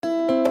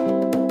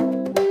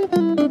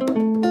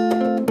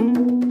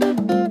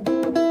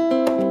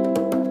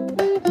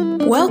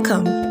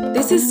Welcome.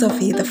 This is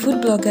Sophie, the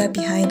food blogger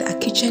behind A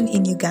Kitchen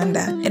in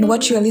Uganda, and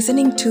what you are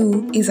listening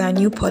to is our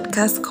new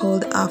podcast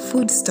called Our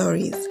Food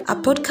Stories, a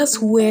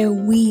podcast where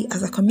we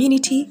as a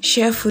community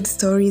share food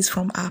stories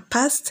from our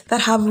past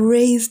that have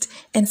raised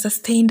and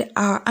sustained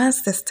our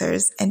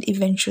ancestors and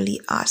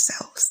eventually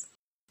ourselves.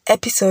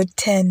 Episode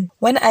 10.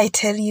 When I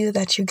tell you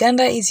that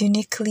Uganda is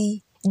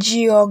uniquely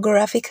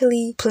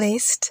geographically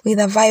placed with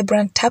a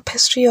vibrant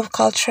tapestry of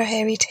cultural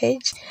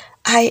heritage,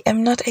 I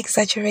am not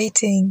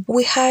exaggerating.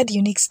 We had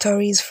unique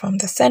stories from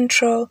the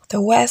central,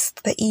 the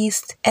west, the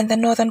east, and the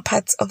northern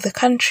parts of the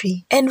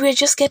country. And we're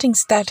just getting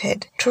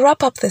started. To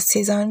wrap up the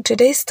season,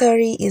 today's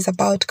story is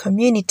about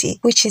community,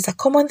 which is a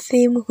common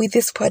theme with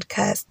this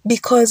podcast.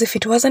 Because if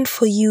it wasn't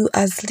for you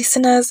as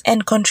listeners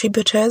and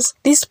contributors,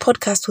 this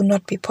podcast would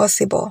not be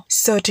possible.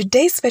 So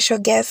today's special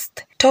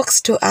guest talks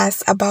to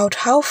us about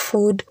how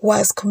food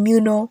was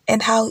communal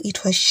and how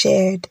it was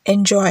shared.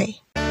 Enjoy.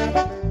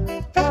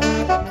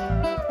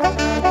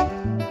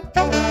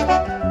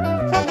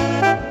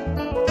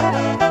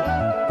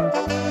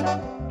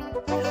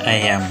 I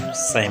am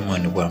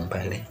Simon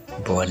Wambale,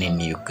 born in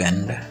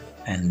Uganda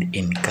and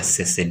in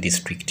Kasese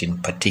district in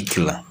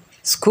particular.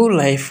 School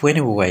life when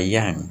we were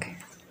young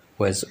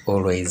was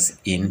always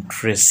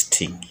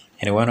interesting.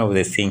 And one of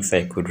the things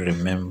I could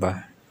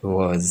remember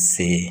was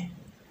the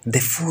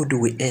food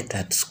we ate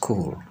at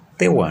school.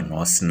 There were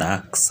no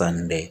snacks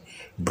and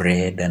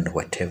bread and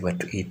whatever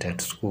to eat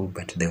at school,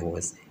 but there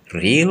was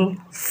real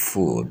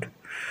food.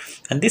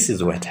 And this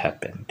is what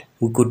happened.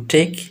 We could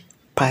take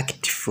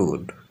packed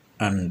food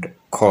and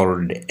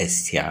called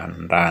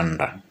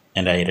Endanda.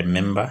 And I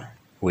remember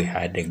we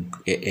had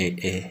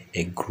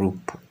a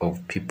group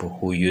of people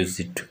who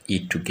used to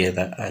eat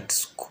together at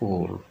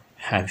school,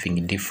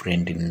 having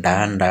different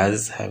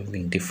ndandas,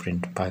 having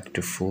different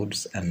packed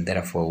foods, and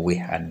therefore we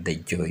had the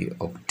joy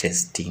of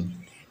tasting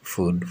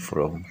food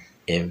from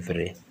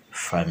every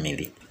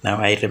family. Now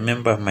I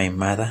remember my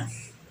mother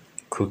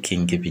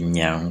cooking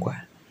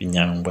binyangwa.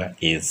 Binyangwa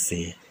is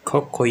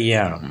cocoa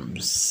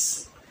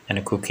yams,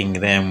 and cooking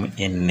them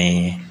in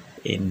a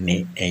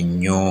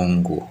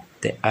nyongu,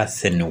 the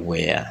earthen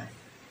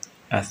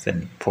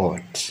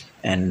pot,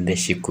 and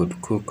she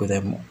could cook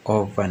them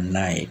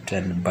overnight,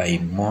 and by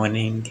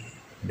morning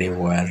they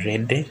were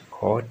ready,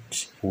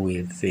 hot,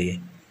 with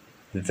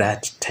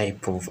that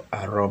type of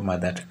aroma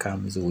that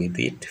comes with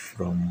it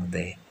from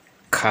the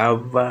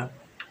cover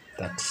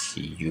that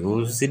she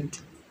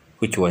used,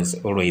 which was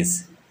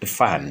always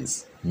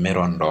fans,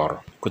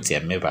 merondoro,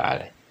 kutia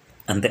mebale.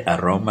 And the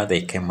aroma,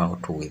 they came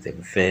out with a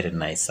very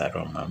nice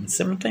aroma.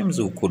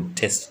 Sometimes we could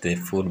taste the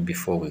food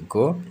before we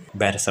go,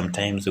 but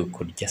sometimes we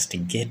could just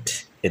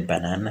get the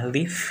banana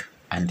leaf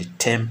and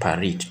temper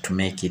it to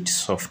make it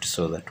soft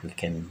so that we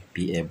can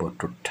be able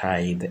to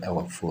tie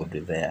our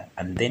food there.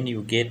 And then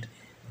you get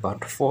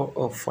about 4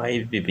 or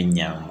 5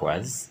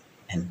 bibinyangwas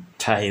and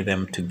tie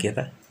them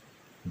together,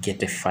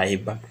 get a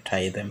fiber,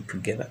 tie them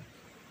together,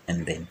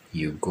 and then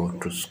you go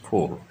to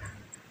school.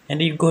 And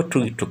you go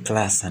to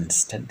class and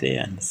study,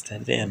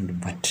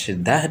 but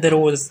there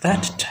was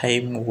that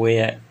time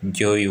where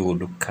joy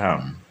would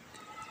come.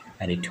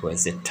 And it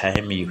was a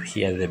time you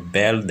hear the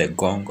bell, the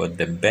gong or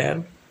the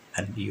bell,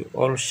 and you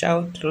all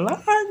shout,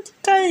 lunch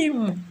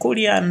time,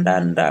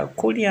 Endanda,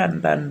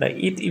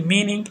 Endanda,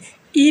 meaning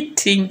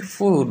eating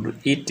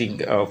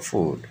our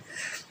food.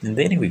 And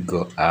then we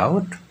go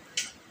out,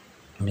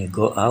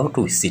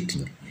 we sit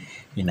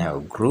in our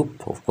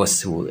group, of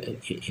course,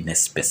 in a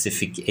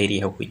specific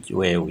area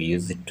where we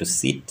use it to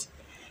sit.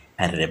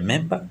 And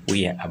remember,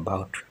 we are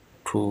about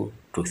two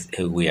to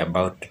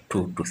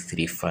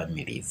 3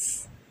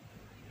 families,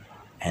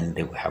 and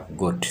we have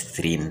got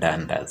 3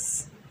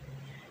 ndandas,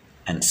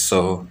 and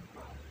so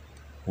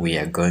we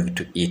are going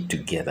to eat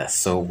together.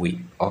 So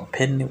we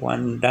open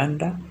one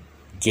ndanda,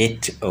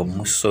 get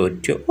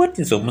omusotyo. What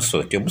is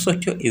omusotyo?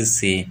 Omusotyo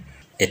is a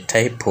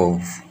type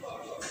of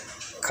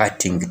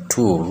cutting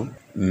tool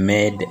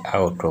made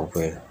out of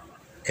a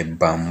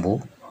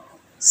bamboo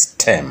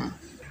stem,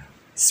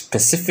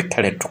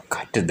 specifically to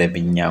cut the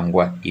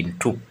binyangwa in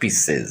 2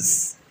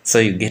 pieces. So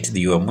you get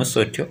the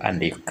musotyo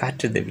and you cut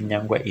the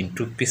binyangwa in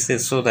 2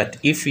 pieces, so that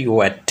if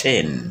you are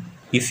 10,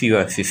 if you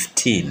are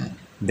 15,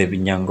 the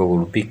binyangwa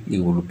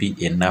will be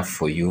enough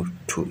for you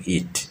to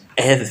eat.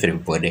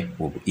 Everybody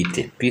will eat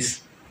a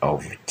piece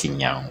of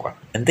chinyangwa,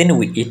 and then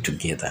we eat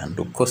together. And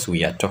of course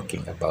we are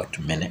talking about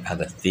many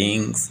other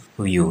things.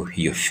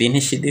 You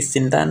finish this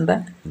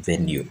ndanda,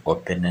 then you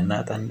open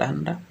another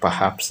ndanda.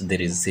 Perhaps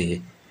there is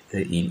in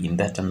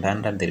that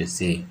ndanda there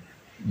is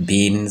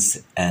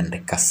beans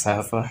and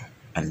cassava,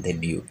 and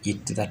then you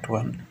eat that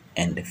one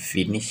and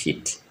finish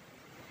it.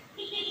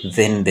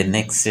 Then the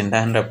next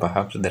ndanda,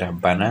 perhaps there are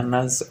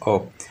bananas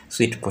or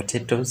sweet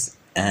potatoes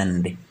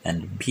and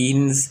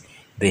beans.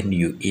 Then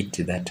you eat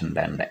that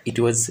ndanda. It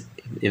was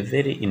a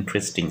very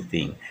interesting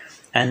thing.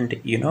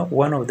 And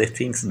one of the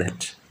things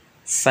that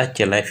such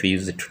a life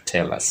used to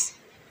tell us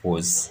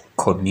was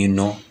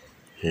communal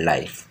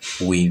life.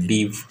 We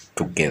live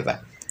together.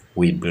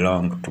 We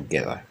belong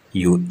together.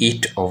 You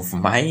eat of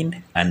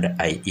mine and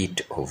I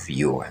eat of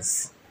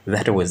yours.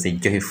 That was a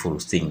joyful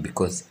thing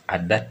because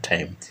at that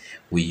time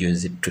we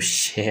used to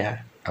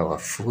share our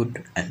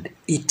food and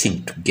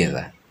eating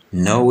together,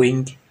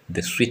 knowing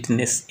the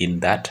sweetness in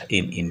that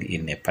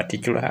in a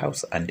particular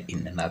house and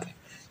in another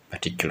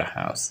particular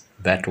house.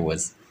 That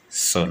was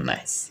so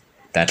nice.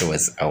 That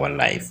was our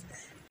life.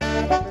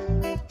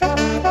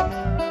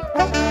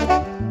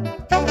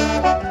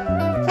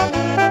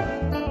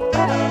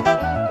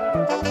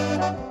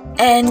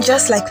 And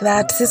just like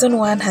that, season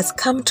 1 has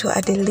come to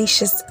a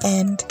delicious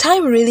end.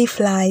 Time really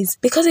flies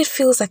because it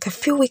feels like a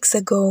few weeks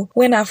ago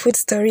when our Food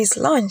Stories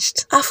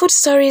launched. Our Food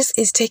Stories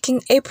is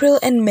taking April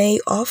and May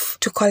off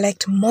to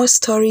collect more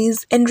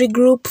stories and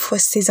regroup for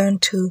season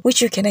 2,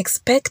 which you can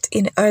expect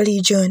in early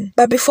June.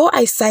 But before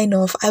I sign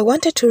off, I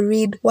wanted to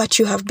read what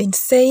you have been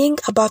saying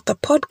about the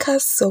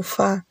podcast so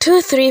far.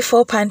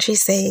 234 Pantry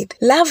said,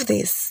 "Love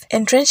this.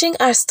 Entrenching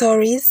our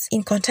stories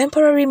in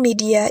contemporary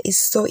media is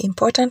so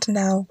important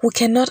now. We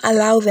cannot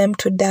allow them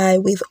to die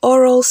with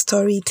oral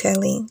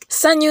storytelling."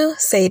 Sanyu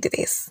said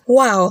this,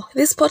 "Wow,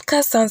 this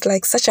podcast sounds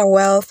like such a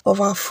wealth of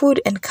our food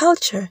and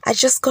culture. I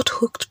just got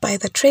hooked by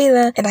the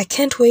trailer and I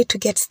can't wait to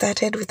get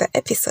started with the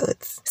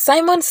episodes."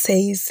 Simon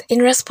says,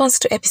 in response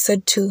to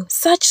episode 2,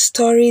 "Such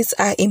stories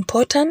are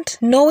important.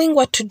 Knowing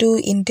what to do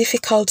in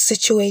difficult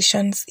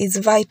situations is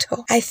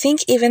vital. I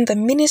think even the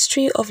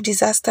Ministry of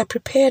Disaster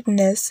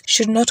Preparedness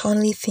should not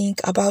only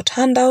think about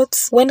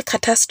handouts when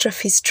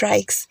catastrophe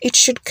strikes. It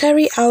should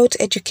carry out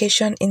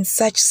education in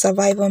such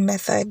survival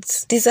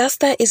methods.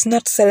 Disaster is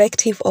not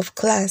selective of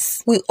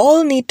class. We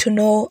all need to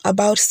know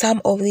about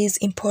some of these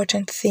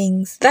important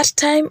things. That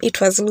time it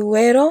was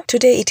Luero,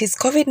 today it is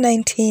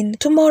COVID-19,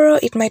 tomorrow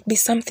it might be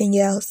something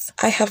else.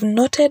 I have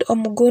noted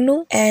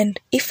Omugunu, and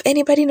if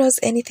anybody knows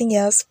anything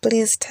else,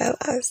 please tell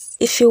us."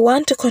 If you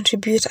want to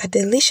contribute a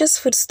delicious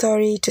food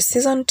story to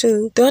season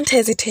 2, don't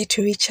hesitate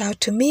to reach out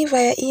to me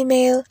via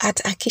email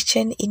at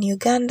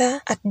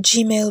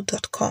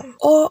akitcheninuganda@gmail.com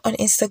or on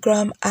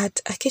Instagram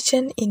at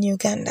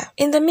akitcheninuganda.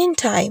 In the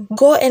meantime,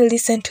 go and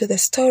listen to the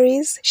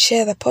stories,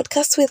 share the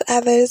podcast with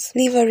others,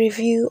 leave a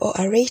review or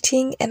a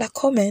rating and a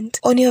comment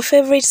on your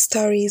favorite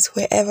stories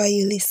wherever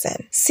you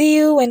listen. See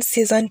you when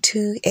season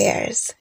 2 airs.